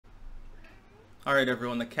Alright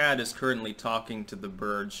everyone, the cat is currently talking to the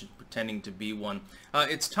bird, she's pretending to be one.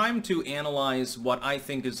 It's time to analyze what I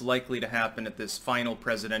think is likely to happen at this final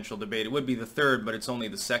presidential debate. It would be the third, but it's only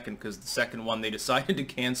the second, because the second one they decided to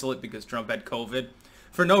cancel it because Trump had COVID.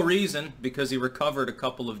 For no reason, because he recovered a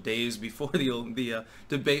couple of days before the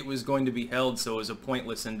debate was going to be held, so it was a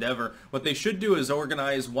pointless endeavor. What they should do is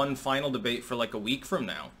organize one final debate for like a week from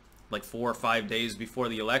now. Like 4 or 5 days before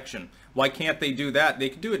the election. Why can't they do that? They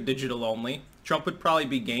could do it digital only. Trump would probably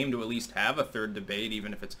be game to at least have a third debate,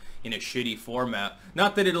 even if it's in a shitty format.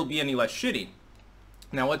 Not that it'll be any less shitty.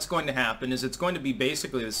 Now what's going to happen is it's going to be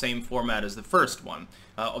basically the same format as the first one.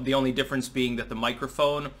 The only difference being that the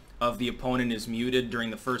microphone of the opponent is muted during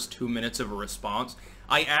the first 2 minutes of a response.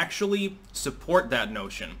 I actually support that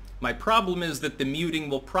notion. My problem is that the muting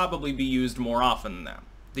will probably be used more often than that.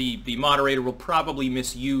 The moderator will probably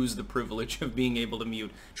misuse the privilege of being able to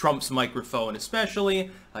mute Trump's microphone especially.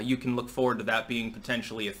 You can look forward to that being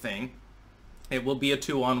potentially a thing. It will be a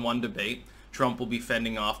 2-on-1 debate. Trump will be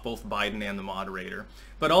fending off both Biden and the moderator.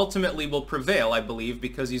 But ultimately will prevail, I believe,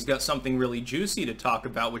 because he's got something really juicy to talk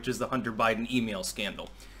about, which is the Hunter Biden email scandal.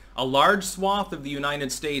 A large swath of the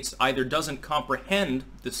United States either doesn't comprehend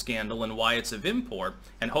the scandal and why it's of import,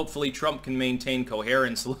 and hopefully Trump can maintain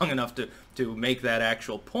coherence long enough to make that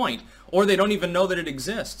actual point, or they don't even know that it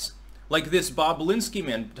exists. Like this Bobulinski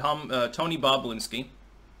man, Tony Bobulinski,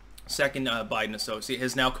 second Biden associate,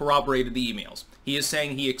 has now corroborated the emails. He is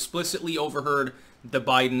saying he explicitly overheard the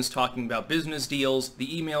Bidens talking about business deals.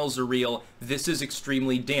 The emails are real. This is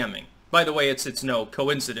extremely damning. By the way, it's no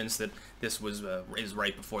coincidence that this is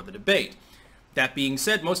right before the debate. That being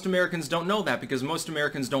said, most Americans don't know that because most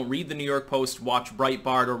Americans don't read the New York Post, watch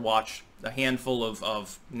Breitbart, or watch a handful of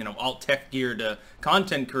alt-tech geared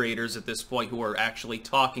content creators at this point who are actually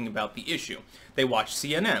talking about the issue. They watch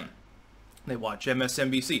CNN. They watch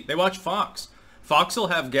MSNBC. They watch Fox. Fox will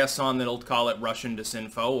have guests on that'll call it Russian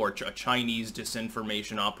disinfo or a Chinese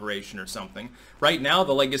disinformation operation or something. Right now,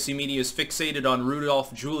 the legacy media is fixated on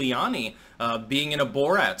Rudolph Giuliani being in a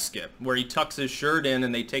Borat skit, where he tucks his shirt in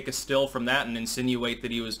and they take a still from that and insinuate that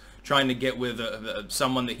he was trying to get with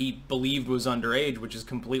someone that he believed was underage, which is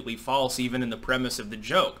completely false, even in the premise of the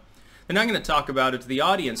joke. They're not going to talk about it to the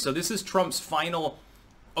audience, so this is Trump's final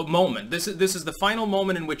moment. This is the final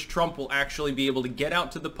moment in which Trump will actually be able to get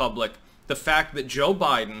out to the public the fact that Joe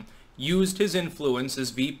Biden used his influence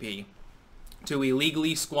as VP to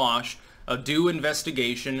illegally squash a due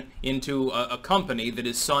investigation into a company that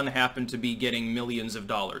his son happened to be getting millions of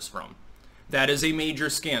dollars from. That is a major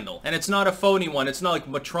scandal. And it's not a phony one. It's not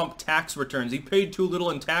like Trump tax returns. He paid too little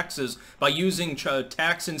in taxes by using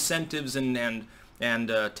tax incentives and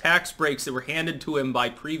tax breaks that were handed to him by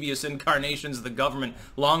previous incarnations of the government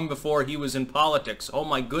long before he was in politics. Oh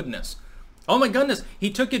my goodness. Oh my goodness, he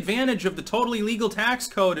took advantage of the totally legal tax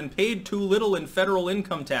code and paid too little in federal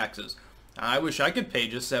income taxes. I wish I could pay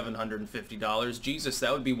just $750. Jesus,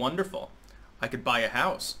 that would be wonderful. I could buy a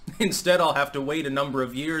house. Instead, I'll have to wait a number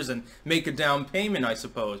of years and make a down payment, I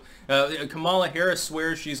suppose. Kamala Harris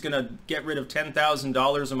swears she's going to get rid of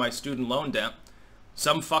 $10,000 of my student loan debt.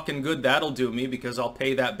 Some fucking good that'll do me, because I'll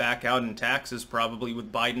pay that back out in taxes probably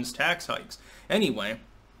with Biden's tax hikes. Anyway,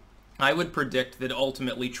 I would predict that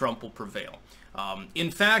ultimately Trump will prevail. In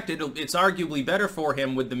fact, it's arguably better for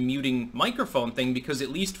him with the muting microphone thing, because at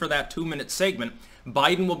least for that 2-minute segment,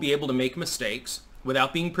 Biden will be able to make mistakes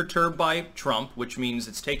without being perturbed by Trump, which means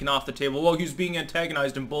it's taken off the table. Well, he's being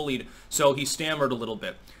antagonized and bullied, so he stammered a little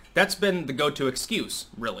bit. That's been the go-to excuse,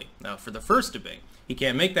 really, for the first debate. He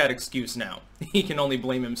can't make that excuse now. He can only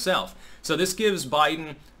blame himself. So this gives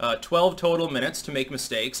Biden 12 total minutes to make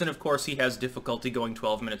mistakes, and of course he has difficulty going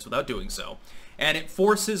 12 minutes without doing so. And it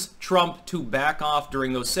forces Trump to back off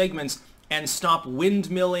during those segments and stop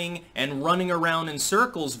windmilling and running around in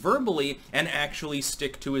circles verbally and actually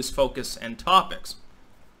stick to his focus and topics.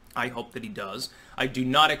 I hope that he does. I do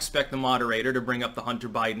not expect the moderator to bring up the Hunter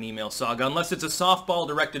Biden email saga unless it's a softball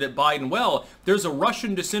directed at Biden. Well, there's a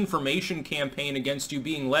Russian disinformation campaign against you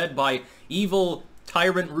being led by evil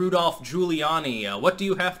tyrant Rudolph Giuliani. What do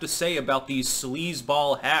you have to say about these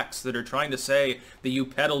sleazeball hacks that are trying to say that you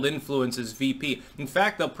peddled influence as VP? In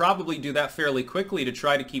fact, they'll probably do that fairly quickly to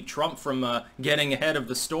try to keep Trump from getting ahead of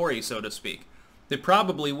the story, so to speak. They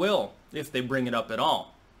probably will, if they bring it up at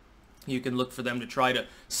all. You can look for them to try to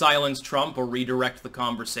silence Trump or redirect the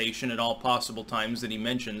conversation at all possible times that he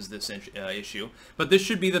mentions this issue. But this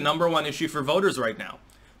should be the #1 issue for voters right now.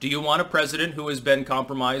 Do you want a president who has been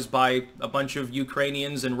compromised by a bunch of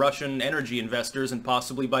Ukrainians and Russian energy investors and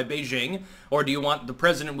possibly by Beijing? Or do you want the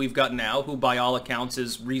president we've got now, who by all accounts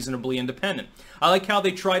is reasonably independent? I like how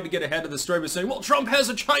they tried to get ahead of the story by saying, well, Trump has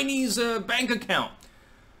a Chinese bank account.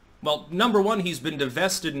 Well, number one, he's been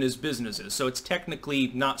divested in his businesses, so it's technically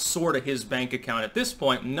not sort of his bank account at this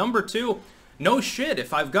point. Number two, no shit,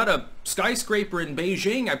 if I've got a skyscraper in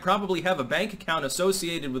Beijing, I probably have a bank account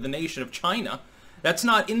associated with the nation of China. That's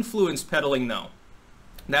not influence peddling, though.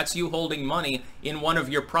 That's you holding money in one of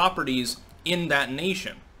your properties in that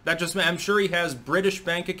nation. That just, I'm sure he has British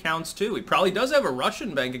bank accounts too. He probably does have a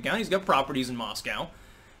Russian bank account. He's got properties in Moscow.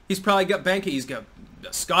 He's probably got he's got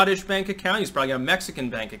a Scottish bank account. He's probably got a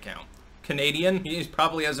Mexican bank account. Canadian, he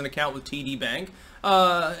probably has an account with TD Bank.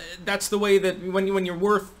 That's the way that when you're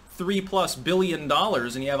worth $3+ billion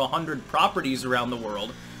and you have 100 properties around the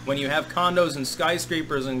world, when you have condos and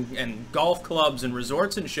skyscrapers and golf clubs and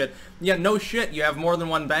resorts and shit, yeah, no shit, you have more than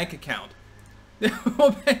one bank account.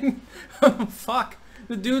 Fuck.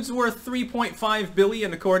 The dude's worth $3.5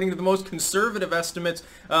 billion according to the most conservative estimates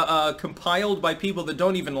compiled by people that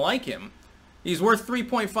don't even like him. He's worth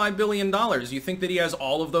 $3.5 billion. You think that he has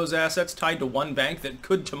all of those assets tied to one bank that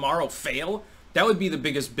could tomorrow fail? That would be the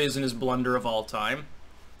biggest business blunder of all time.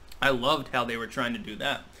 I loved how they were trying to do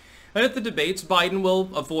that. And at the debates, Biden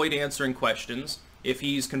will avoid answering questions. If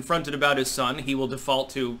he's confronted about his son, he will default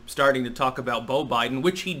to starting to talk about Beau Biden,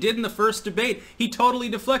 which he did in the first debate. He totally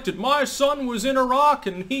deflected. My son was in Iraq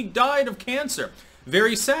and he died of cancer.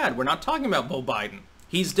 Very sad. We're not talking about Beau Biden.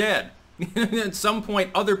 He's dead. At some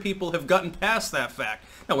point, other people have gotten past that fact.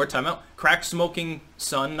 Now, we're talking about crack-smoking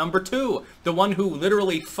son number 2, the one who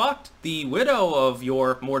literally fucked the widow of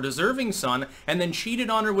your more deserving son and then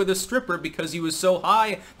cheated on her with a stripper because he was so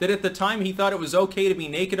high that at the time he thought it was okay to be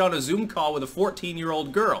naked on a Zoom call with a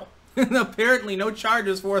 14-year-old girl. Apparently, no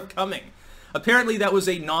charges forthcoming. Apparently, that was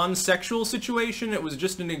a non-sexual situation. It was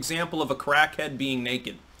just an example of a crackhead being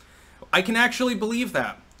naked. I can actually believe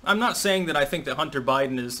that. I'm not saying that I think that Hunter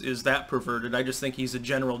Biden is that perverted. I just think he's a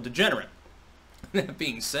general degenerate. That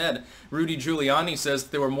being said, Rudy Giuliani says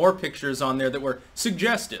that there were more pictures on there that were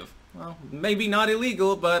suggestive. Well, maybe not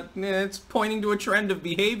illegal, but it's pointing to a trend of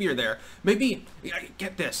behavior there. Maybe,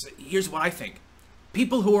 get this, here's what I think.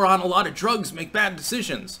 People who are on a lot of drugs make bad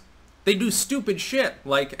decisions. They do stupid shit,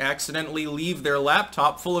 like accidentally leave their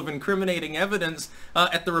laptop full of incriminating evidence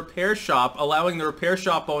at the repair shop, allowing the repair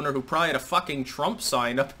shop owner, who probably had a fucking Trump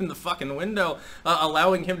sign up in the fucking window,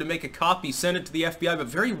 allowing him to make a copy, send it to the FBI, but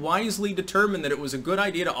very wisely determined that it was a good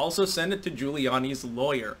idea to also send it to Giuliani's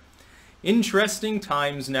lawyer. Interesting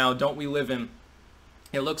times now, don't we live in?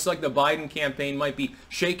 It looks like the Biden campaign might be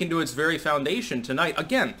shaken to its very foundation tonight.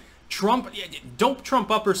 Again, Trump, dope Trump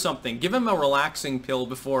up or something. Give him a relaxing pill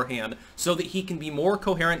beforehand so that he can be more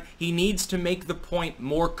coherent. He needs to make the point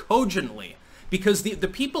more cogently. Because the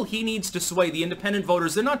people he needs to sway, the independent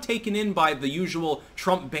voters, they're not taken in by the usual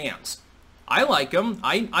Trump bants. I like him.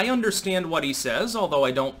 I understand what he says, although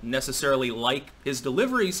I don't necessarily like his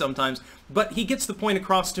delivery sometimes. But he gets the point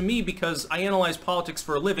across to me because I analyze politics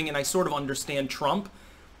for a living and I sort of understand Trump.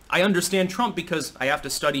 I understand Trump because I have to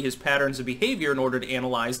study his patterns of behavior in order to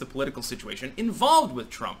analyze the political situation involved with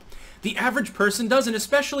Trump. The average person doesn't,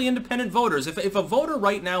 especially independent voters. If a voter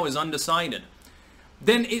right now is undecided,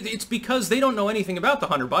 then it's because they don't know anything about the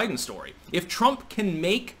Hunter Biden story. If Trump can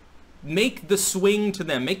make the swing to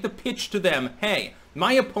them, make the pitch to them, hey,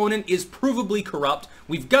 my opponent is provably corrupt.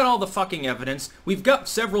 We've got all the fucking evidence. We've got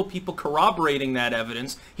several people corroborating that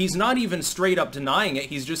evidence. He's not even straight up denying it.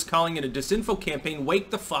 He's just calling it a disinfo campaign. Wake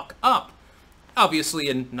the fuck up. Obviously,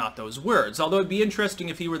 in not those words. Although it'd be interesting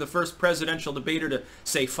if he were the first presidential debater to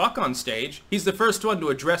say fuck on stage. He's the first one to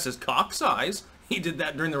address his cock size. He did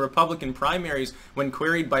that during the Republican primaries when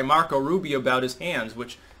queried by Marco Rubio about his hands,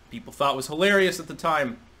 which people thought was hilarious at the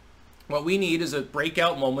time. What we need is a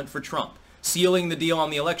breakout moment for Trump, sealing the deal on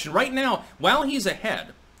the election. Right now, while he's ahead,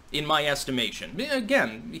 in my estimation,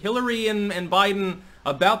 again, Hillary and Biden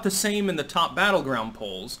about the same in the top battleground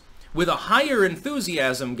polls, with a higher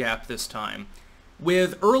enthusiasm gap this time,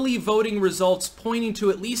 with early voting results pointing to,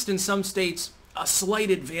 at least in some states, a slight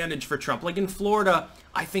advantage for Trump. Like in Florida,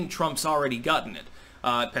 I think Trump's already gotten it.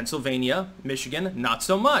 Pennsylvania, Michigan, not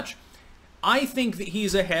so much. I think that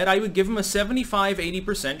he's ahead. I would give him a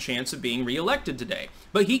 75-80% chance of being reelected today.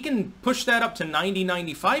 But he can push that up to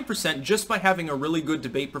 90-95% just by having a really good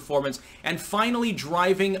debate performance and finally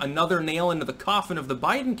driving another nail into the coffin of the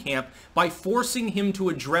Biden camp by forcing him to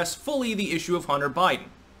address fully the issue of Hunter Biden.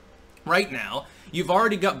 Right now, you've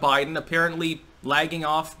already got Biden apparently lagging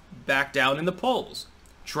off back down in the polls.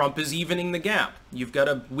 Trump is evening the gap. You've got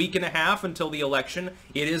a week and a half until the election.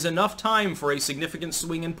 It is enough time for a significant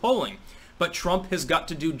swing in polling. But Trump has got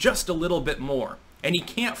to do just a little bit more. And he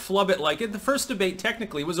can't flub it like it. The first debate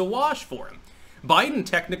technically was a wash for him. Biden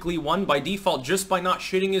technically won by default just by not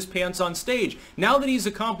shitting his pants on stage. Now that he's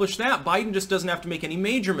accomplished that, Biden just doesn't have to make any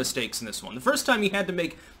major mistakes in this one. The first time he had to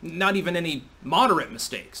make not even any moderate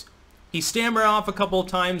mistakes. He stammered off a couple of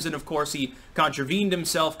times, and of course he contravened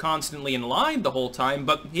himself constantly and lied the whole time,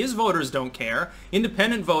 but his voters don't care.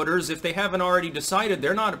 Independent voters, if they haven't already decided,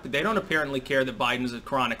 they don't apparently care that Biden's a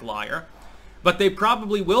chronic liar. But they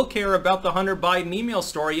probably will care about the Hunter Biden email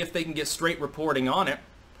story if they can get straight reporting on it.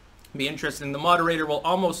 Be interesting. The moderator will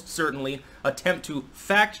almost certainly attempt to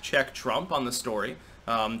fact-check Trump on the story.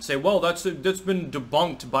 Say, well, that's been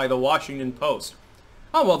debunked by the Washington Post.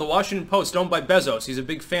 Oh, well, the Washington Post, owned by Bezos. He's a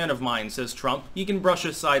big fan of mine, says Trump. He can brush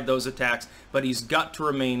aside those attacks, but he's got to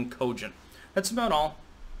remain cogent. That's about all.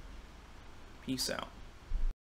 Peace out.